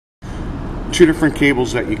Two different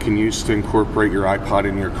cables that you can use to incorporate your iPod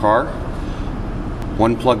in your car.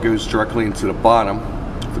 One plug goes directly into the bottom.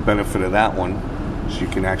 The benefit of that one is you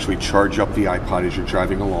can actually charge up the iPod as you're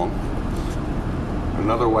driving along.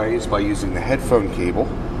 Another way is by using the headphone cable.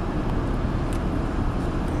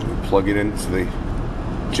 You plug it into the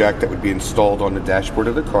jack that would be installed on the dashboard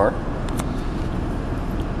of the car,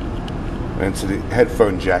 and into the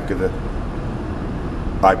headphone jack of the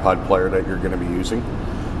iPod player that you're going to be using.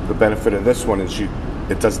 The benefit of this one is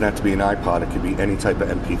it doesn't have to be an iPod, it could be any type of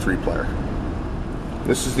MP3 player.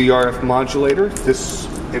 This is the RF modulator. This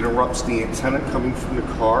interrupts the antenna coming from the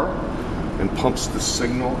car and pumps the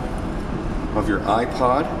signal of your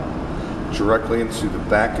iPod directly into the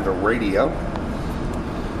back of the radio.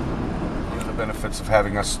 One of the benefits of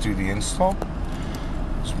having us do the install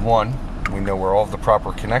is, one, we know where all of the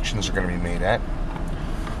proper connections are going to be made at.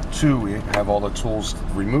 Two, we have all the tools to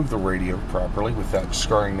remove the radio properly without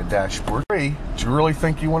scarring the dashboard. Three, do you really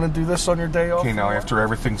think you want to do this on your day off? Okay, now after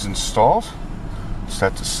everything's installed, just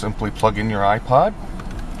have to simply plug in your iPod.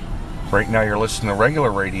 Right now you're listening to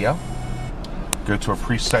regular radio. Go to a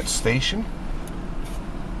preset station.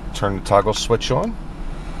 Turn the toggle switch on.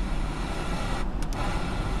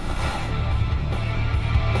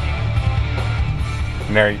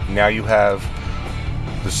 Now you have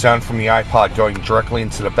the sound from the iPod going directly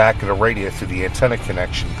into the back of the radio through the antenna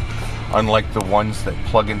connection, unlike the ones that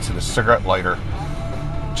plug into the cigarette lighter.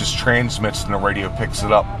 Just transmits and the radio picks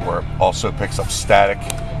it up, where it also picks up static,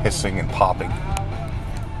 hissing, and popping.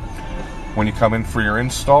 When you come in for your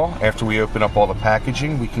install, after we open up all the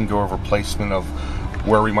packaging, we can go over placement of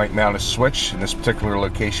where we might mount a switch. In this particular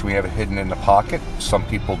location, we have it hidden in the pocket. Some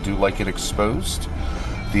people do like it exposed.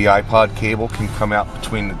 The iPod cable can come out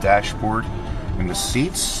between the dashboard and the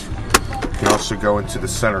seats. It can also go into the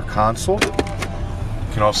center console.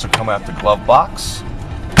 It can also come out the glove box.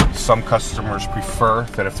 Some customers prefer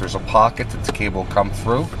that if there's a pocket that the cable will come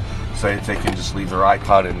through, so that they can just leave their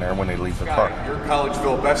iPod in there when they leave the car. You're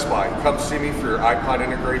Collegeville Best Buy. Come see me for your iPod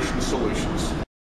integration solutions.